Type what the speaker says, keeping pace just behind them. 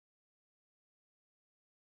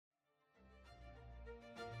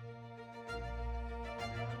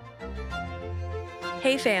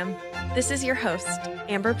Hey fam, this is your host,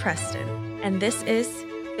 Amber Preston, and this is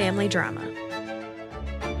Family Drama.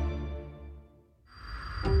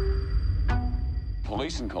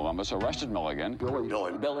 Police in Columbus arrested Milligan.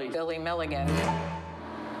 Billy Milligan.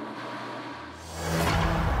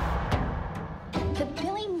 The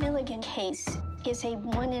Billy Milligan case is a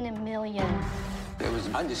 1 in a million. It was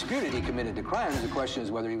undisputed he committed the crime. The question is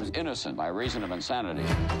whether he was Innocent by reason of insanity.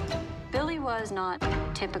 Billy was not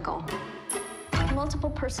typical. Multiple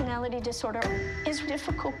personality disorder is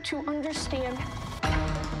difficult to understand.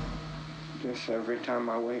 Just every time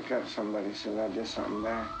I wake up, somebody says I did something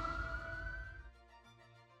bad.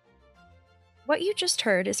 What you just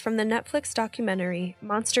heard is from the Netflix documentary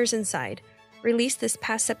Monsters Inside, released this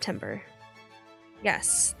past September.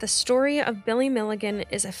 Yes, the story of Billy Milligan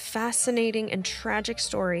is a fascinating and tragic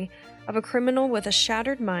story of a criminal with a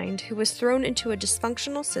shattered mind who was thrown into a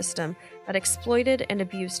dysfunctional system that exploited and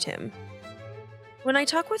abused him. When I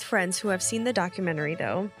talk with friends who have seen the documentary,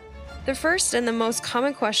 though, the first and the most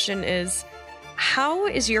common question is, how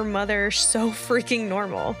is your mother so freaking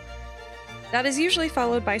normal? That is usually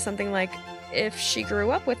followed by something like, if she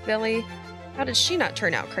grew up with Billy, how did she not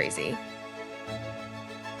turn out crazy?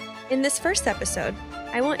 In this first episode,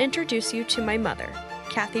 I will introduce you to my mother,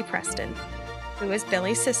 Kathy Preston, who is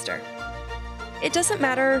Billy's sister. It doesn't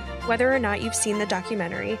matter whether or not you've seen the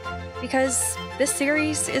documentary, because this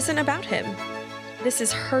series isn't about him. This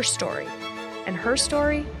is her story, and her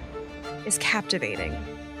story is captivating.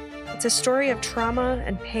 It's a story of trauma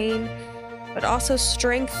and pain, but also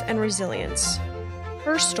strength and resilience.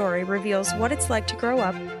 Her story reveals what it's like to grow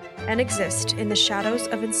up and exist in the shadows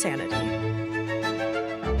of insanity.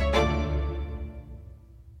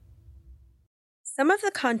 Some of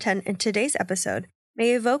the content in today's episode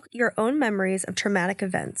may evoke your own memories of traumatic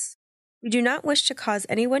events. We do not wish to cause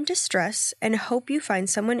anyone distress and hope you find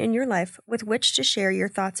someone in your life with which to share your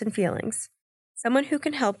thoughts and feelings, someone who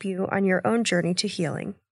can help you on your own journey to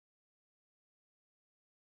healing.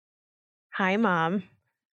 Hi, Mom.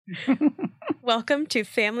 Welcome to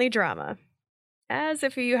Family Drama. As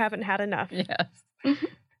if you haven't had enough. Yes.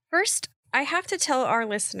 First, I have to tell our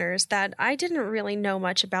listeners that I didn't really know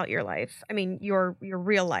much about your life. I mean, your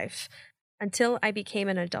real life, until I became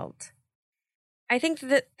an adult. I think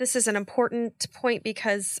that this is an important point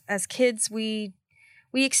because as kids, we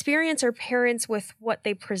experience our parents with what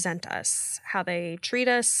they present us, how they treat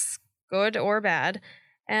us, good or bad,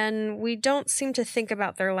 and we don't seem to think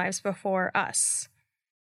about their lives before us.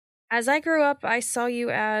 As I grew up, I saw you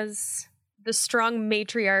as the strong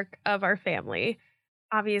matriarch of our family.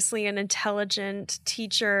 Obviously an intelligent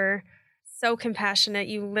teacher, so compassionate.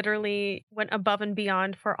 You literally went above and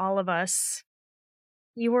beyond for all of us.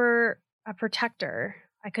 You were a protector.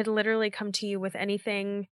 I could literally come to you with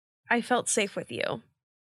anything. I felt safe with you.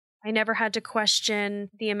 I never had to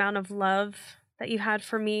question the amount of love that you had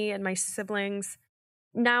for me and my siblings.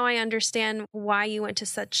 Now I understand why you went to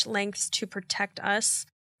such lengths to protect us,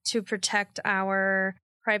 to protect our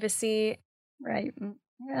privacy. Right.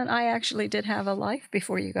 And I actually did have a life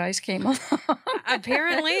before you guys came along.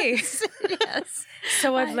 Apparently. Yes.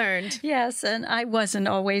 So I've learned. Yes, and I wasn't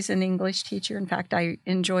always an English teacher. In fact, I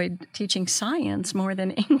enjoyed teaching science more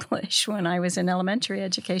than English when I was in elementary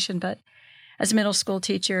education. But as a middle school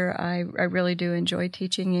teacher, I really do enjoy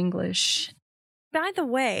teaching English. By the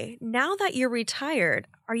way, now that you're retired,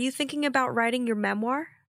 are you thinking about writing your memoir?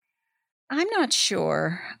 I'm not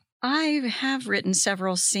sure. I have written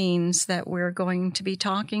several scenes that we're going to be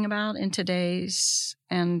talking about in today's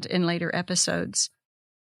and in later episodes.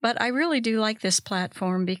 But I really do like this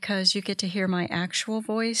platform because you get to hear my actual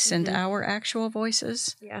voice and our actual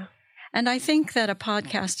voices. Yeah. And I think that a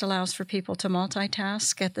podcast allows for people to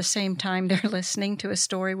multitask at the same time they're listening to a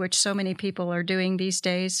story, which so many people are doing these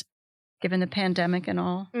days, given the pandemic and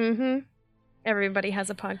all. Mm-hmm. Everybody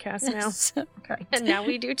has a podcast now. Yes. Right. And now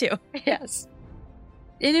we do too. Yes.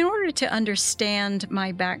 And in order to understand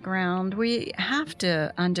my background, we have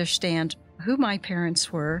to understand who my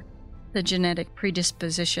parents were, the genetic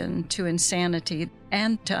predisposition to insanity,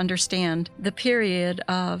 and to understand the period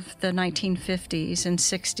of the 1950s and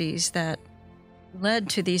 60s that led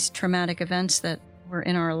to these traumatic events that were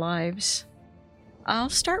in our lives. I'll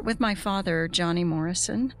start with my father, Johnny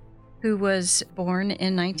Morrison, who was born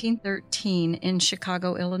in 1913 in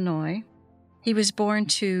Chicago, Illinois. He was born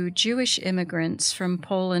to Jewish immigrants from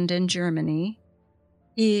Poland and Germany.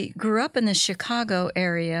 He grew up in the Chicago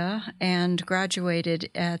area and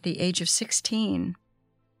graduated at the age of 16.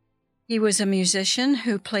 He was a musician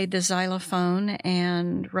who played the xylophone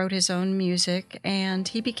and wrote his own music, and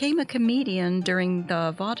he became a comedian during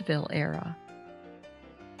the vaudeville era.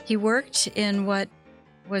 He worked in what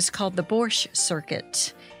was called the Borscht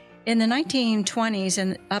Circuit. In the 1920s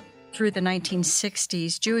and up through the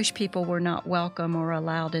 1960s, Jewish people were not welcome or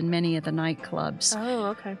allowed in many of the nightclubs. Oh,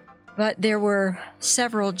 okay. But there were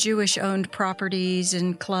several Jewish-owned properties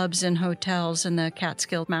and clubs and hotels in the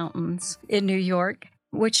Catskill Mountains in New York,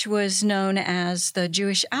 which was known as the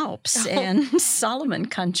Jewish Alps and Solomon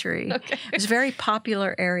Country. Okay. It was a very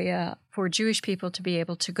popular area for Jewish people to be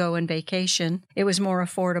able to go and vacation. It was more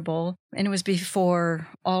affordable, and it was before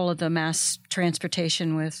all of the mass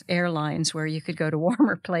transportation with airlines where you could go to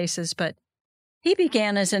warmer places. But he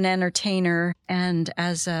began as an entertainer and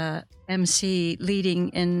as a MC leading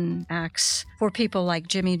in acts for people like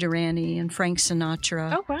Jimmy Durante and Frank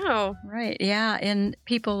Sinatra. Oh, wow. Right, yeah. And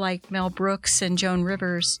people like Mel Brooks and Joan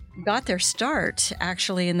Rivers got their start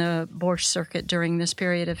actually in the Borscht Circuit during this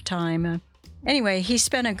period of time. Anyway, he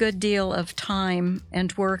spent a good deal of time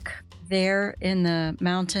and work there in the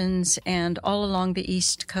mountains and all along the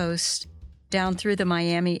East Coast, down through the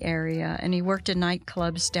Miami area, and he worked in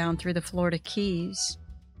nightclubs down through the Florida Keys.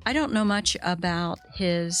 I don't know much about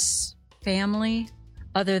his family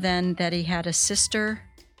other than that he had a sister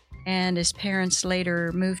and his parents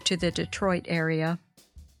later moved to the Detroit area.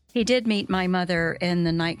 He did meet my mother in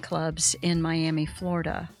the nightclubs in Miami,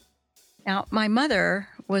 Florida. Now, my mother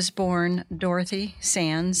was born Dorothy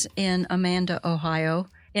Sands in Amanda, Ohio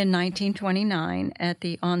in 1929 at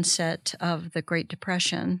the onset of the Great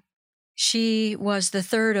Depression. She was the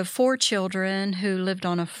third of 4 children who lived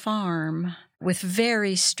on a farm with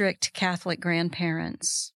very strict Catholic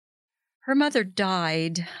grandparents. Her mother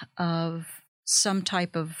died of some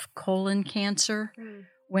type of colon cancer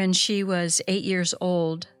when she was 8 years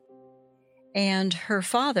old, and her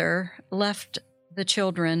father left the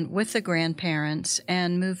children with the grandparents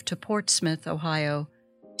and moved to Portsmouth, Ohio,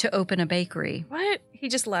 to open a bakery. What? He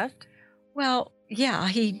just left? Well, yeah,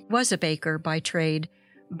 he was a baker by trade,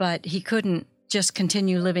 but he couldn't just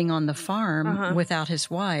continue living on the farm without his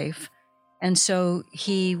wife. And so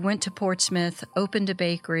he went to Portsmouth, opened a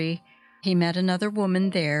bakery. He met another woman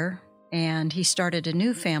there, and he started a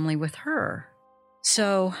new family with her.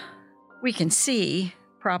 So we can see,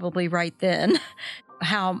 probably right then,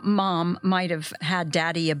 how mom might have had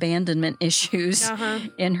daddy abandonment issues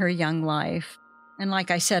in her young life. And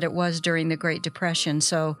like I said, it was during the Great Depression,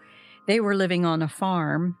 so they were living on a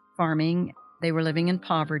farming. They were living in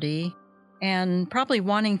poverty and probably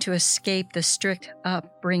wanting to escape the strict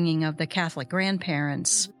upbringing of the Catholic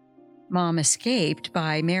grandparents. Mom escaped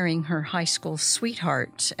by marrying her high school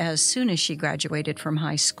sweetheart as soon as she graduated from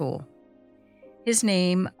high school. His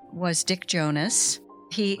name was Dick Jonas.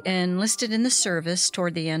 He enlisted in the service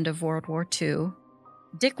toward the end of World War II.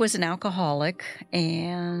 Dick was an alcoholic,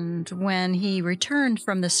 and when he returned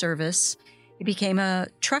from the service, he became a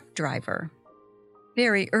truck driver.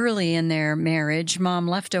 Very early in their marriage, Mom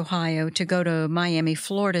left Ohio to go to Miami,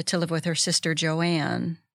 Florida to live with her sister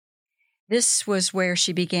Joanne. This was where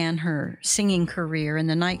she began her singing career in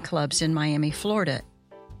the nightclubs in Miami, Florida.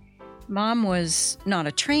 Mom was not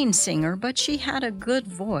a trained singer, but she had a good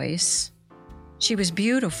voice. She was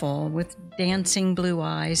beautiful with dancing blue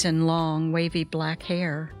eyes and long, wavy black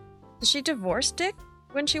hair. Did she divorce Dick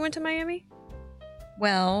when she went to Miami?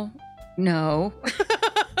 Well, no.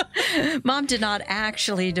 Mom did not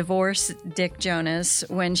actually divorce Dick Jonas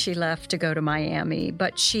when she left to go to Miami,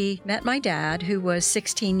 but she met my dad, who was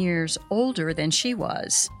 16 years older than she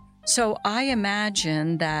was. So I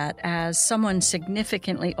imagine that as someone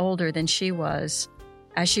significantly older than she was,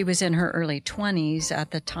 as she was in her early 20s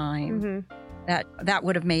at the time, that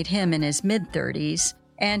would have made him in his mid-30s,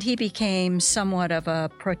 and he became somewhat of a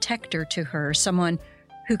protector to her, someone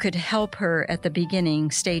who could help her at the beginning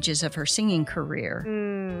stages of her singing career.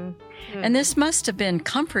 And this must have been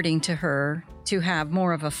comforting to her to have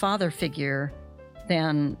more of a father figure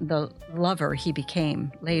than the lover he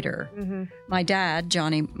became later. My dad,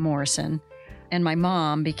 Johnny Morrison, and my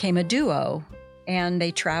mom became a duo, and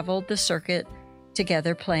they traveled the circuit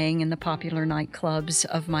together, playing in the popular nightclubs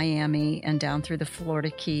of Miami and down through the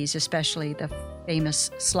Florida Keys, especially the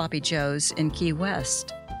famous Sloppy Joe's in Key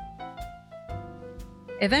West.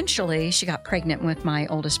 Eventually, she got pregnant with my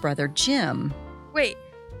oldest brother, Jim. Wait,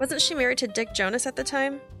 wasn't she married to Dick Jonas at the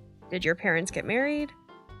time? Did your parents get married?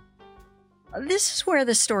 This is where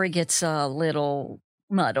the story gets a little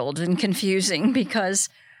muddled and confusing, because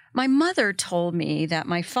my mother told me that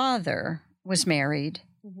my father was married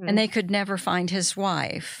and they could never find his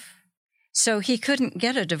wife, so he couldn't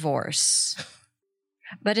get a divorce.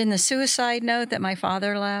 But in the suicide note that my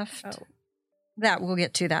father left, that we'll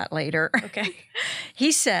get to that later. Okay.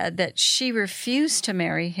 He said that she refused to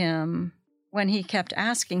marry him when he kept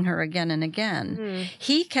asking her again and again.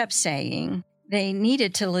 He kept saying they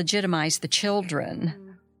needed to legitimize the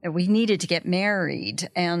children. We needed to get married.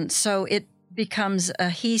 And so it becomes a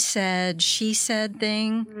he said, she said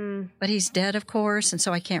thing. But he's dead, of course, and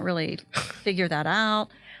so I can't really figure that out.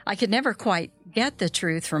 I could never quite get the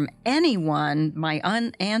truth from anyone, my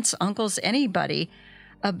aunts, uncles, anybody,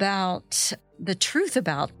 about the truth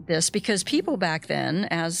about this, because people back then,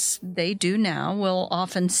 as they do now, will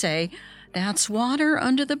often say, that's water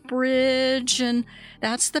under the bridge, and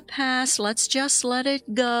that's the past. Let's just let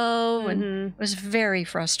it go. And it was very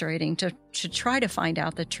frustrating to try to find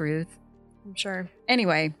out the truth. I'm sure.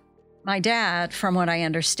 Anyway, my dad, from what I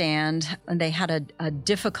understand, they had a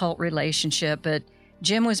difficult relationship, but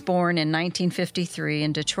Jim was born in 1953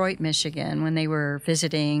 in Detroit, Michigan, when they were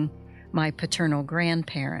visiting my paternal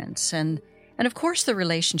grandparents. And of course, the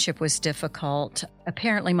relationship was difficult.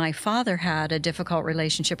 Apparently, my father had a difficult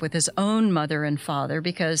relationship with his own mother and father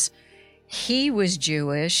because he was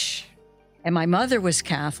Jewish and my mother was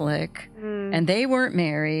Catholic, and they weren't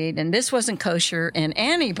married, and this wasn't kosher in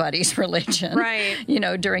anybody's religion, right?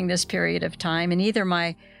 During this period of time, in either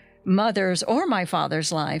my mother's or my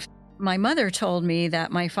father's life. My mother told me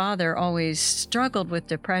that my father always struggled with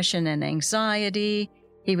depression and anxiety.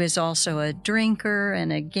 He was also a drinker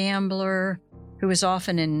and a gambler who was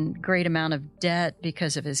often in great amount of debt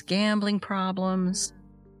because of his gambling problems.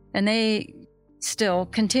 And they still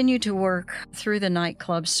continued to work through the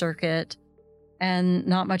nightclub circuit. And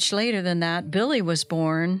not much later than that, Billy was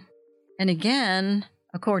born. And again,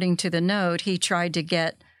 according to the note, he tried to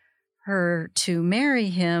get her to marry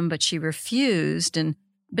him, but she refused. And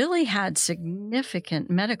Billy had significant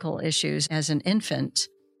medical issues as an infant.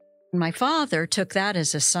 My father took that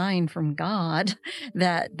as a sign from God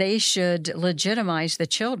that they should legitimize the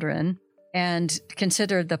children and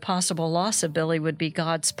considered the possible loss of Billy would be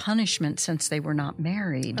God's punishment since they were not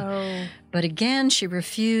married. Oh. But again, she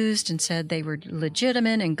refused and said they were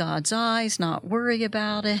legitimate in God's eyes, not worry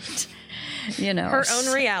about it. Her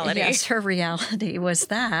own reality. Yes, her reality was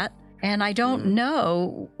that. And I don't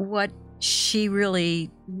know what she really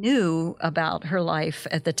knew about her life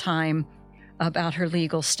at the time, about her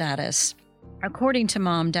legal status. According to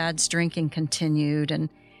Mom, Dad's drinking continued, and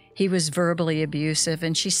he was verbally abusive,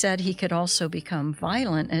 and she said he could also become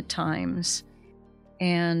violent at times.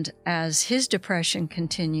 And as his depression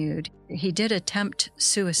continued, he did attempt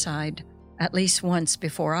suicide at least once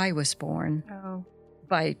before I was born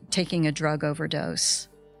by taking a drug overdose.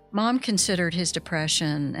 Mom considered his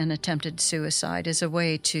depression and attempted suicide as a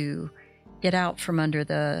way to get out from under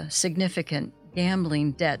the significant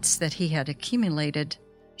gambling debts that he had accumulated.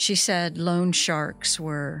 She said loan sharks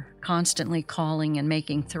were constantly calling and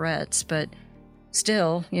making threats, but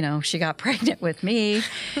still, she got pregnant with me.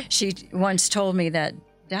 She once told me that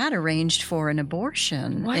Dad arranged for an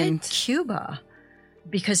abortion in Cuba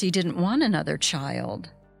because he didn't want another child,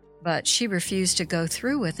 but she refused to go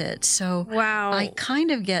through with it. So I kind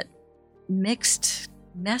of get mixed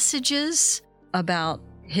messages about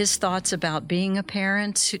his thoughts about being a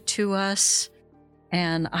parent to us.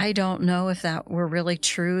 And I don't know if that were really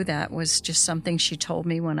true. That was just something she told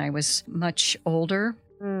me when I was much older.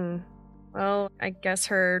 Well, I guess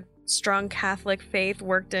her strong Catholic faith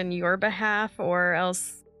worked in your behalf, or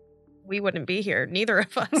else we wouldn't be here. Neither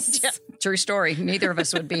of us. Yeah, true story. Neither of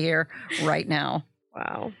us would be here right now.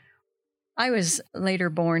 Wow. I was later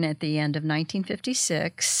born at the end of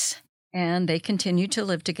 1956, and they continued to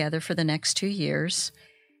live together for the next 2 years.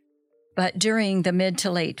 But during the mid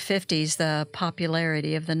to late 50s, the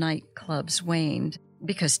popularity of the nightclubs waned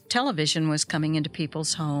because television was coming into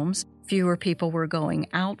people's homes. Fewer people were going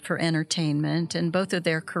out for entertainment, and both of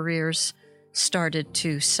their careers started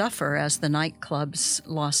to suffer as the nightclubs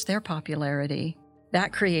lost their popularity.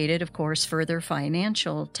 That created, of course, further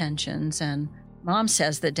financial tensions, and Mom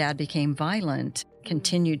says that Dad became violent,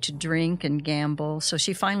 continued to drink and gamble, so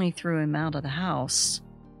she finally threw him out of the house.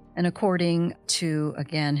 And according to,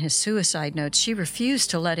 again, his suicide notes, she refused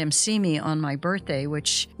to let him see me on my birthday,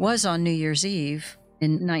 which was on New Year's Eve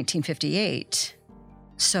in 1958.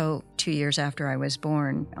 So 2 years after I was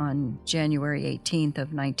born, on January 18th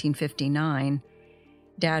of 1959,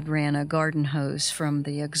 Dad ran a garden hose from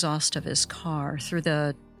the exhaust of his car through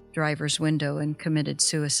the driver's window and committed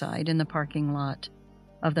suicide in the parking lot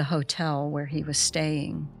of the hotel where he was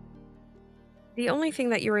staying. The only thing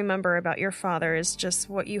that you remember about your father is just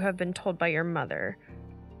what you have been told by your mother.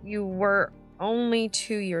 You were only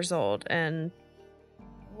 2 years old, and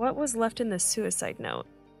what was left in the suicide note?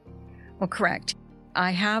 Well, correct.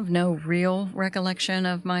 I have no real recollection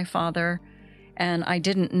of my father, and I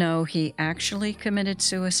didn't know he actually committed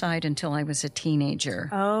suicide until I was a teenager.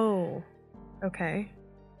 Oh, okay.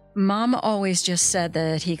 Mom always just said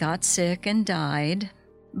that he got sick and died,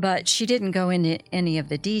 but she didn't go into any of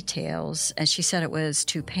the details, as she said it was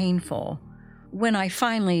too painful. When I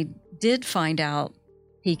finally did find out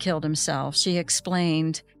he killed himself, she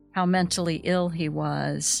explained how mentally ill he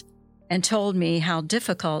was and told me how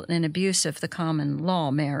difficult and abusive the common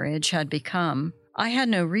law marriage had become. I had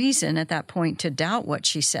no reason at that point to doubt what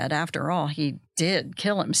she said. After all, he did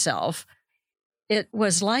kill himself. It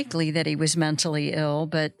was likely that he was mentally ill,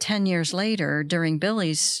 but 10 years later, during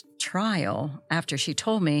Billy's trial, after she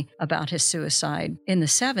told me about his suicide in the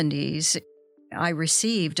 70s, I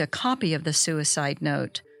received a copy of the suicide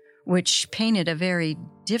note, which painted a very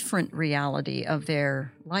different reality of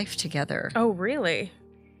their life together. Oh, really?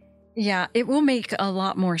 Yeah, it will make a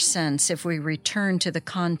lot more sense if we return to the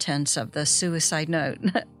contents of the suicide note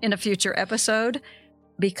in a future episode.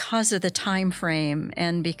 Because of the time frame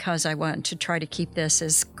and because I want to try to keep this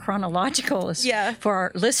as chronological as for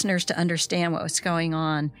our listeners to understand what was going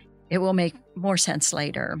on, it will make more sense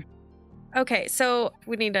later. Okay, so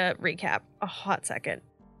we need to recap a hot second.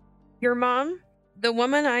 Your mom, the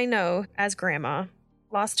woman I know as Grandma,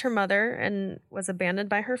 lost her mother and was abandoned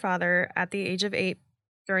by her father at the age of 8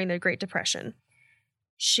 during the Great Depression.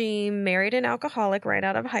 She married an alcoholic right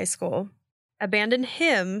out of high school, abandoned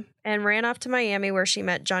him, and ran off to Miami where she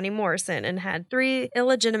met Johnny Morrison and had 3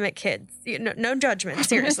 illegitimate kids. No judgment,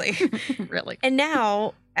 seriously. Really. And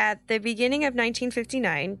now, at the beginning of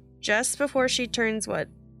 1959, just before she turns,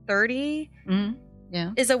 30? Mm-hmm.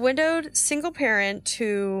 Yeah. Is a widowed single parent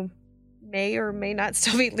who may or may not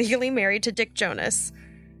still be legally married to Dick Jonas.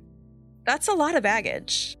 That's a lot of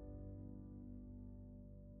baggage.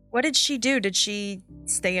 What did she do? Did she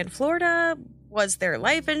stay in Florida? Was there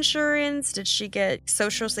life insurance? Did she get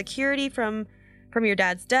Social Security from your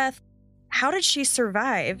dad's death? How did she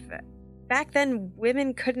survive? Back then,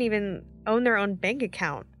 women couldn't even own their own bank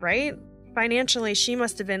account, right? Financially, she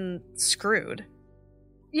must have been screwed.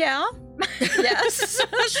 Yeah. Yes.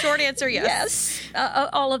 Short answer, yes. Yes.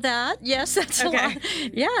 All of that. Yes, that's Okay. a lot.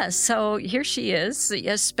 Yeah. So here she is,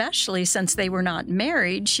 especially since they were not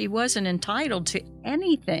married, she wasn't entitled to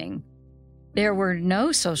anything. There were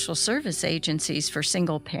no social service agencies for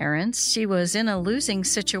single parents. She was in a losing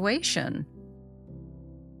situation.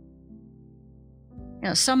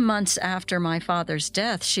 Some months after my father's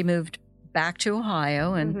death, she moved back to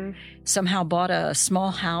Ohio and somehow bought a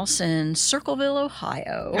small house in Circleville,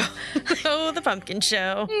 Ohio. Oh, the pumpkin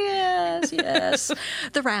show. Yes.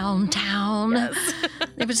 The round town. Yes.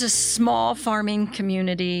 It was a small farming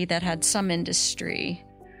community that had some industry,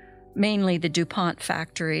 mainly the DuPont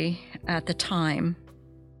factory at the time.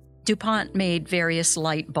 DuPont made various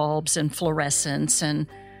light bulbs and fluorescents, and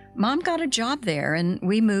Mom got a job there, and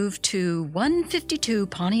we moved to 152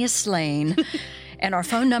 Pontius Lane. And our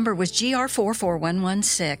phone number was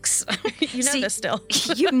GR44116. You know this still.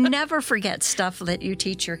 You never forget stuff that you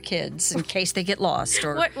teach your kids in case they get lost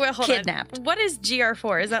or hold kidnapped. on. What is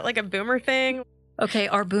GR4? Is that like a boomer thing? Okay,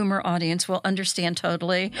 our boomer audience will understand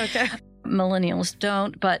totally. Okay. Millennials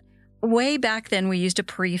don't, but way back then we used a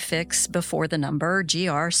prefix before the number.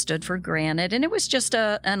 GR stood for granted, and it was just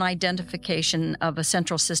an identification of a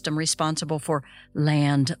central system responsible for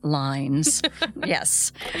landlines.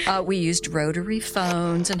 Yes. We used rotary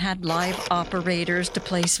phones and had live operators to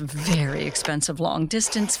place very expensive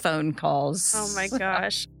long-distance phone calls. Oh my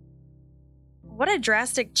gosh. What a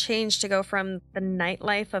drastic change to go from the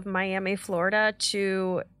nightlife of Miami, Florida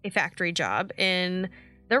to a factory job in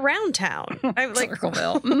the round town.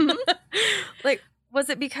 Circleville. Was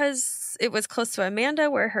it because it was close to Amanda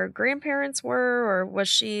where her grandparents were, or was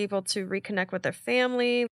she able to reconnect with her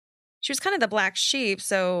family? She was kind of the black sheep,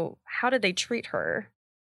 so how did they treat her?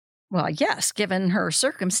 Well, yes, given her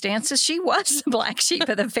circumstances, she was the black sheep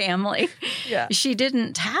of the family. Yeah. She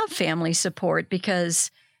didn't have family support because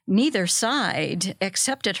neither side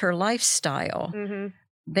accepted her lifestyle. Mm-hmm.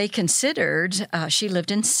 They considered she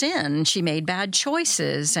lived in sin. She made bad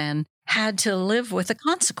choices and had to live with the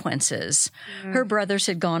consequences. Mm. Her brothers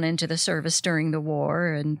had gone into the service during the war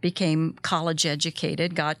and became college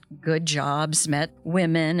educated, got good jobs, met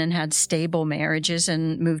women, and had stable marriages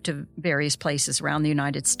and moved to various places around the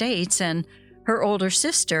United States. And her older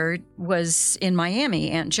sister was in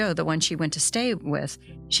Miami, Aunt Jo, the one she went to stay with.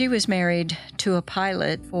 She was married to a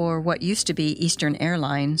pilot for what used to be Eastern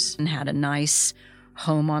Airlines and had a nice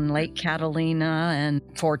home on Lake Catalina and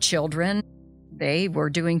 4 children. They were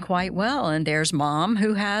doing quite well. And there's Mom,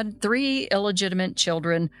 who had 3 illegitimate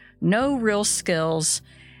children, no real skills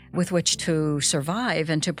with which to survive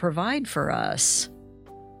and to provide for us.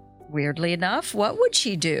 Weirdly enough, what would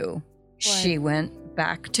she do? What? She went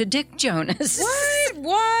back to Dick Jonas.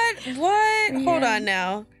 What? Hold on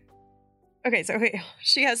now. Okay, so wait,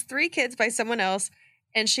 she has 3 kids by someone else,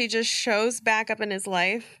 and she just shows back up in his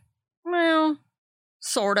life. Well,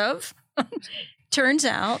 sort of. Turns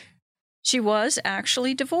out she was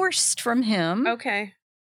actually divorced from him. Okay.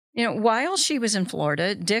 You know, while she was in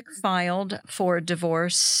Florida, Dick filed for a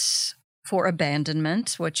divorce for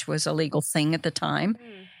abandonment, which was a legal thing at the time.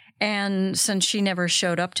 And since she never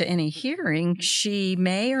showed up to any hearing, she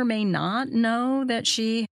may or may not know that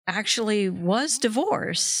she actually was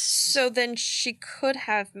divorced. So then she could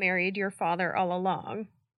have married your father all along.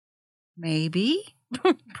 Maybe.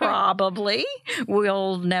 Probably.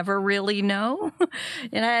 We'll never really know.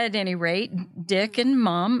 And at any rate, Dick and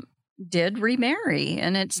Mom did remarry.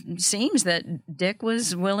 And it seems that Dick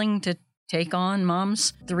was willing to take on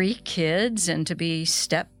Mom's 3 kids and to be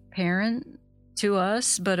step-parent to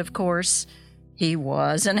us. But of course, he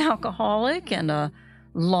was an alcoholic and a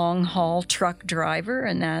long-haul truck driver,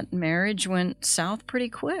 and that marriage went south pretty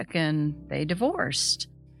quick, and they divorced.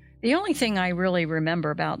 The only thing I really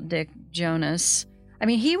remember about Dick Jonas, I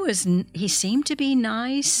mean, he seemed to be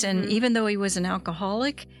nice, and even though he was an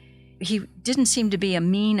alcoholic, he didn't seem to be a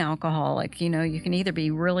mean alcoholic. You know, you can either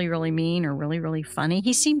be really, really mean or really, really funny.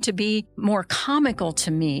 He seemed to be more comical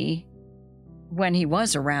to me when he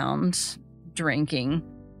was around drinking.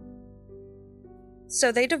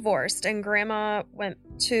 So they divorced, and Grandma went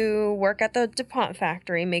to work at the DuPont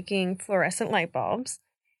factory making fluorescent light bulbs.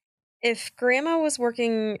 If Grandma was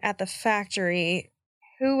working at the factory,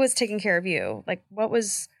 who was taking care of you? Like, what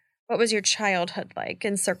was your childhood like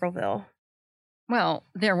in Circleville? Well,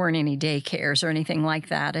 there weren't any daycares or anything like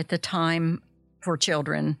that at the time for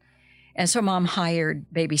children. And so Mom hired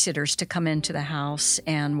babysitters to come into the house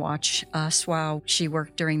and watch us while she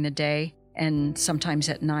worked during the day and sometimes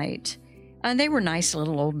at night. And they were nice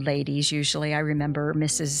little old ladies, usually. I remember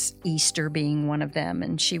Mrs. Easter being one of them,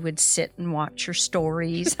 and she would sit and watch her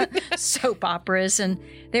stories, soap operas, and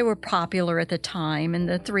they were popular at the time. And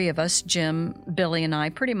the 3 of us, Jim, Billy, and I,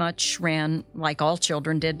 pretty much ran, like all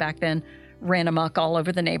children did back then, ran amok all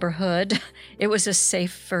over the neighborhood. It was a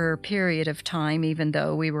safer period of time, even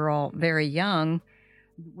though we were all very young.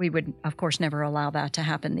 We would, of course, never allow that to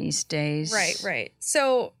happen these days. Right.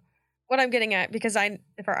 So what I'm getting at, because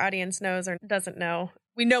if our audience knows or doesn't know,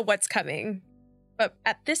 we know what's coming. But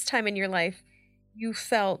at this time in your life, you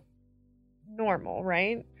felt normal,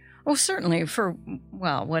 right? Oh, certainly for,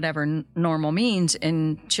 well, whatever normal means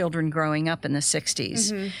in children growing up in the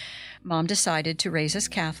 60s. Mom decided to raise us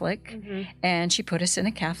Catholic, and she put us in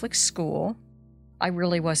a Catholic school. I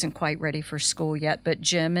really wasn't quite ready for school yet, but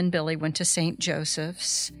Jim and Billy went to St.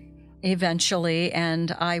 Joseph's eventually,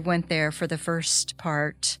 and I went there for the first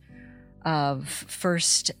part of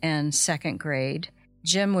 1st and 2nd grade.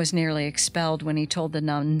 Jim was nearly expelled when he told the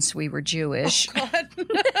nuns we were Jewish. Oh, God.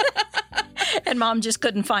 And Mom just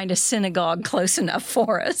couldn't find a synagogue close enough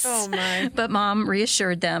for us. Oh, my. But Mom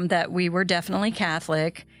reassured them that we were definitely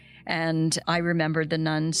Catholic. And I remembered the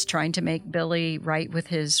nuns trying to make Billy write with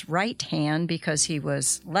his right hand because he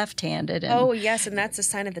was left-handed. And oh, yes, and that's a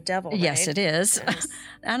sign of the devil, right? yes, it is. Yes.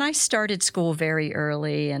 And I started school very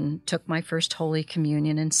early and took my first Holy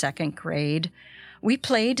Communion in 2nd grade. We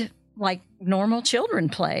played like normal children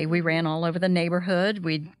play. We ran all over the neighborhood.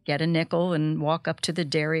 We'd get a nickel and walk up to the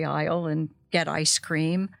dairy aisle and get ice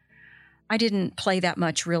cream. I didn't play that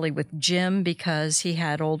much really with Jim because he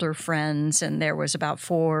had older friends, and there was about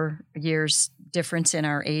 4 years difference in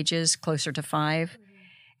our ages, closer to 5.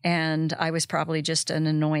 And I was probably just an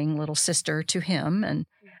annoying little sister to him.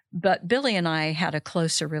 But Billy and I had a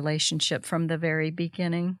closer relationship from the very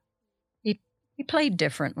beginning. He played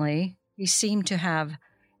differently. He seemed to have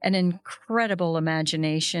an incredible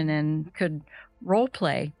imagination and could role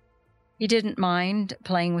play. He didn't mind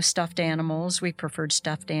playing with stuffed animals. We preferred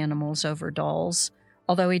stuffed animals over dolls,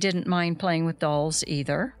 although he didn't mind playing with dolls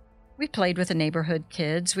either. We played with the neighborhood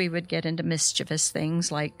kids. We would get into mischievous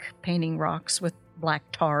things like painting rocks with black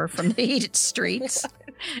tar from the heated streets.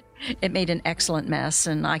 It made an excellent mess,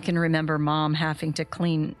 and I can remember Mom having to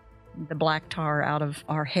clean the black tar out of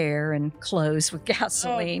our hair and clothes with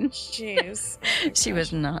gasoline. Oh, jeez. She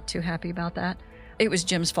was not too happy about that. It was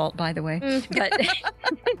Jim's fault, by the way.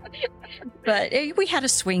 But we had a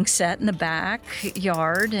swing set in the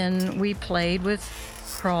backyard, and we played with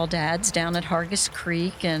crawdads down at Hargis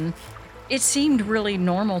Creek, and it seemed really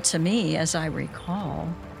normal to me, as I recall.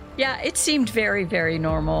 Yeah, it seemed very, very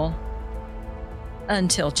normal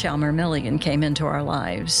until Chalmer Milligan came into our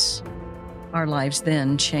lives. Our lives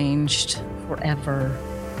then changed forever.